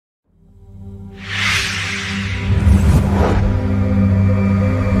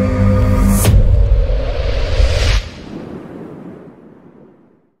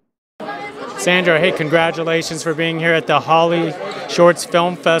Sandra, hey, congratulations for being here at the HollyShorts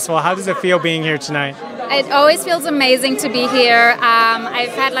Film Festival. How does it feel being here tonight? It always feels amazing to be here.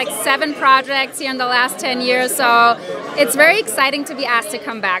 I've had like 7 projects here in the last 10 years, so it's very exciting to be asked to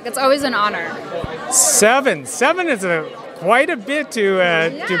come back. It's always an honor. 7 is quite a bit to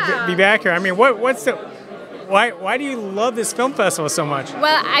be back here. I mean, why do you love this film festival so much?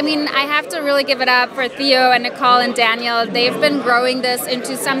 Well, I mean, I have to really give it up for Theo and Nicole and Daniel. They've been growing this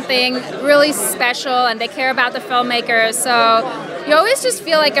into something really special, and they care about the filmmakers. So you always just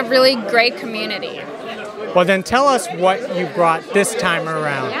feel like a really great community. Well, then tell us what you brought this time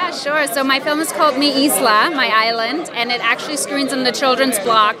around. Yeah, sure. So my film is called Mi Isla, My Island, and it actually screens in the children's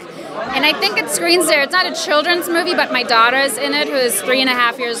block. And I think it screens there. It's not a children's movie, but my daughter is in it, who is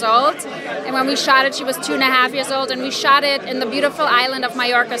 3.5 years old. And when we shot it, she was 2.5 years old, and we shot it in the beautiful island of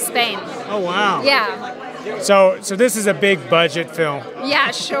Mallorca, Spain. Oh, wow. Yeah. So this is a big budget film.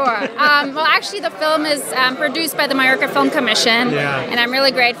 Yeah, sure. Well, actually, the film is produced by the Mallorca Film Commission, and I'm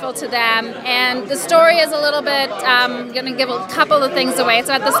really grateful to them. And the story is a little bit, I'm going to give a couple of things away. It's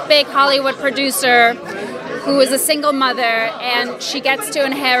about this big Hollywood producer who is a single mother, and she gets to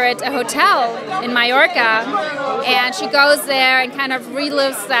inherit a hotel in Mallorca, and she goes there and kind of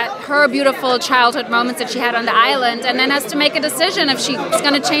relives her beautiful childhood moments that she had on the island, and then has to make a decision if she's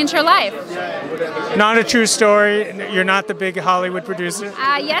going to change her life. Not a true story. You're not the big Hollywood producer?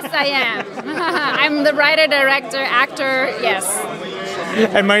 Yes, I am. I'm the writer, director, actor, yes.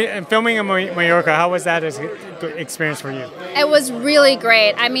 And filming in Mallorca, how was that experience for you? It was really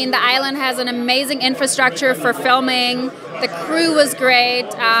great. I mean, the island has an amazing infrastructure for filming. The crew was great.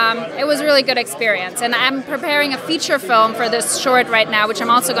 It was a really good experience. And I'm preparing a feature film for this short right now, which I'm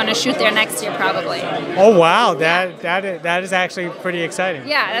also going to shoot there next year probably. Oh, wow. That is actually pretty exciting.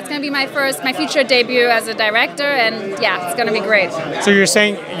 Yeah, that's going to be my feature debut as a director, and yeah, it's going to be great. So you're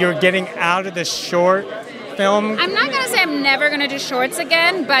saying you're getting out of the short film? I'm not going to say I'm never going to do shorts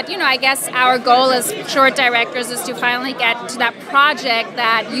again, but I guess our goal as short directors is to finally get to that project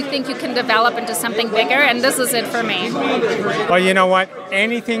that you think you can develop into something bigger, and this is it for me. Well, you know what?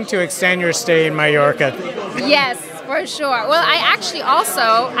 Anything to extend your stay in Mallorca. Yes, for sure. Well,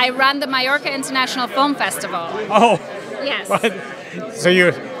 I run the Mallorca International Film Festival. Oh. Yes. What? So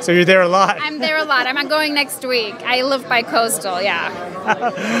you're there a lot. I'm there a lot. I'm going next week. I live by coastal, yeah.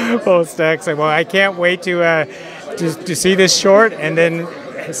 Well, it's excellent. Well, I can't wait to see this short and then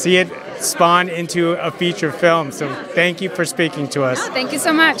see it spawn into a feature film. So thank you for speaking to us. Oh, thank you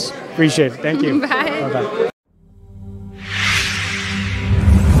so much. Appreciate it. Thank you. Bye. Bye-bye.